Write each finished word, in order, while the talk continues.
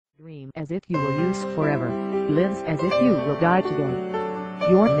Dream as if you will use forever. Live as if you will die today.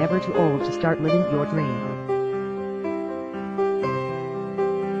 You're never too old to start living your dream.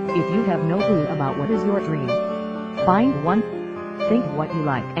 If you have no clue about what is your dream, find one. Think what you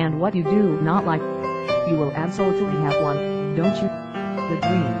like and what you do not like. You will absolutely have one, don't you? The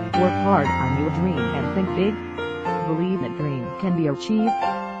dream. Work hard on your dream and think big. Believe that dream can be achieved.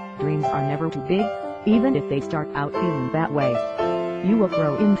 Dreams are never too big, even if they start out feeling that way. You will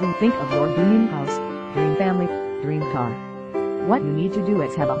grow into think of your dream house, dream family, dream car. What you need to do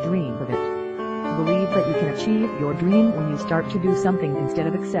is have a dream of it. Believe that you can achieve your dream when you start to do something instead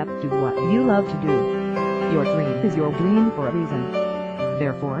of accept do what you love to do. Your dream is your dream for a reason.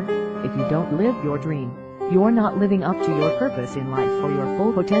 Therefore, if you don't live your dream, you're not living up to your purpose in life or your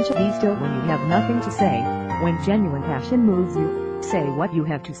full potential. Be still when you have nothing to say. When genuine passion moves you, say what you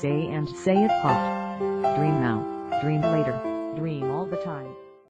have to say and say it hot. Dream now, dream later, dream all the time.